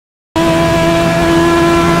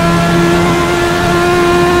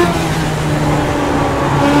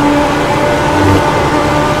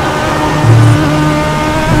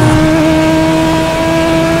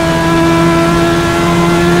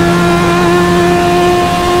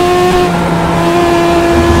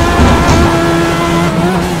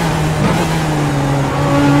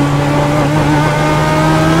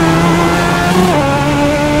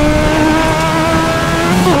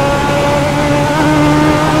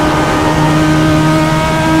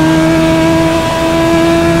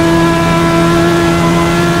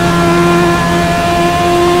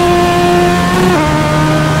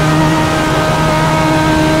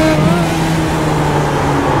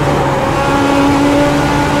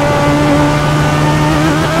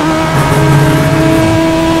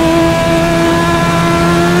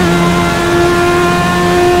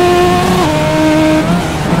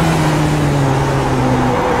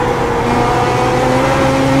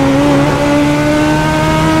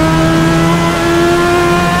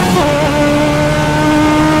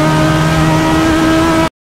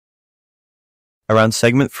Around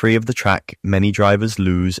segment 3 of the track, many drivers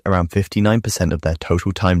lose around 59% of their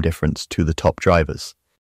total time difference to the top drivers.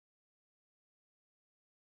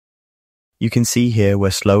 You can see here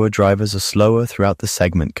where slower drivers are slower throughout the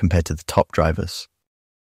segment compared to the top drivers.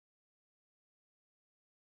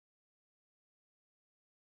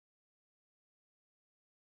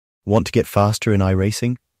 Want to get faster in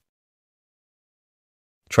iRacing?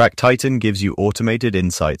 Track Titan gives you automated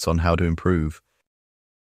insights on how to improve.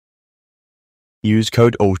 Use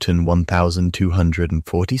code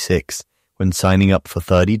Oulton1246 when signing up for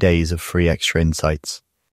 30 days of free extra insights.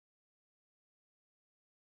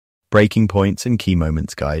 Breaking points and key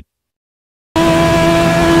moments guide.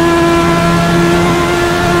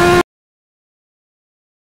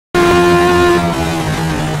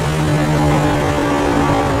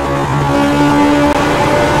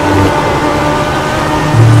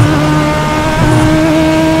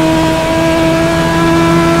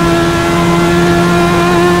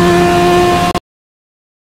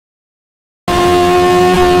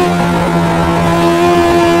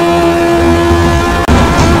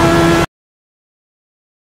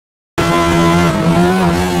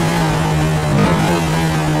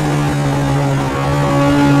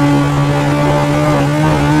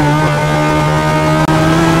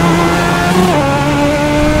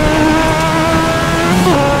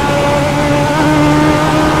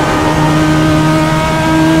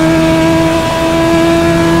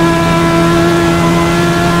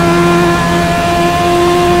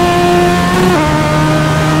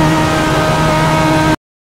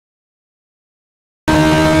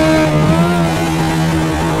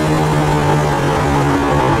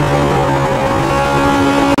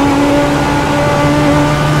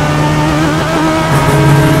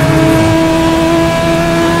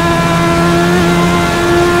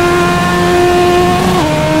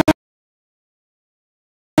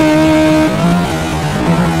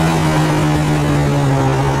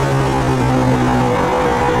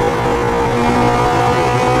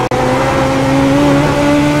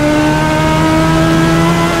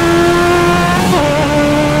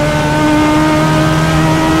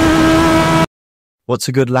 What's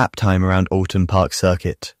a good lap time around Oulton Park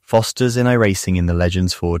Circuit? Fosters in iRacing in the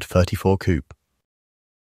Legends Ford 34 Coupe.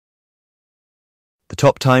 The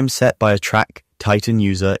top time set by a Track Titan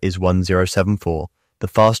user is 1074. The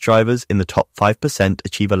fast drivers in the top 5%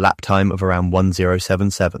 achieve a lap time of around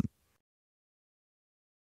 1077.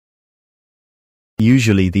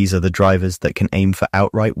 Usually these are the drivers that can aim for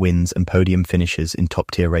outright wins and podium finishes in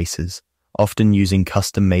top-tier races, often using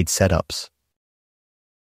custom-made setups.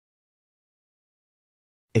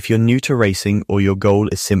 If you're new to racing or your goal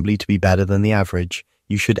is simply to be better than the average,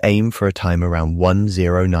 you should aim for a time around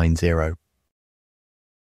 1090.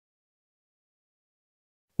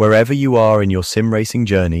 Wherever you are in your sim racing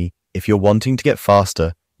journey, if you're wanting to get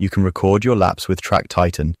faster, you can record your laps with Track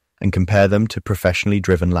Titan and compare them to professionally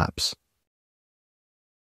driven laps.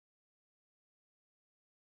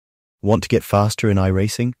 Want to get faster in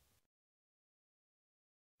iRacing?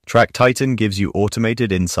 Track Titan gives you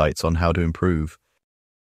automated insights on how to improve.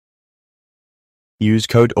 Use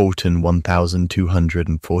code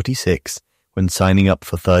Oulton1246 when signing up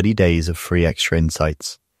for 30 days of free extra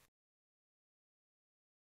insights.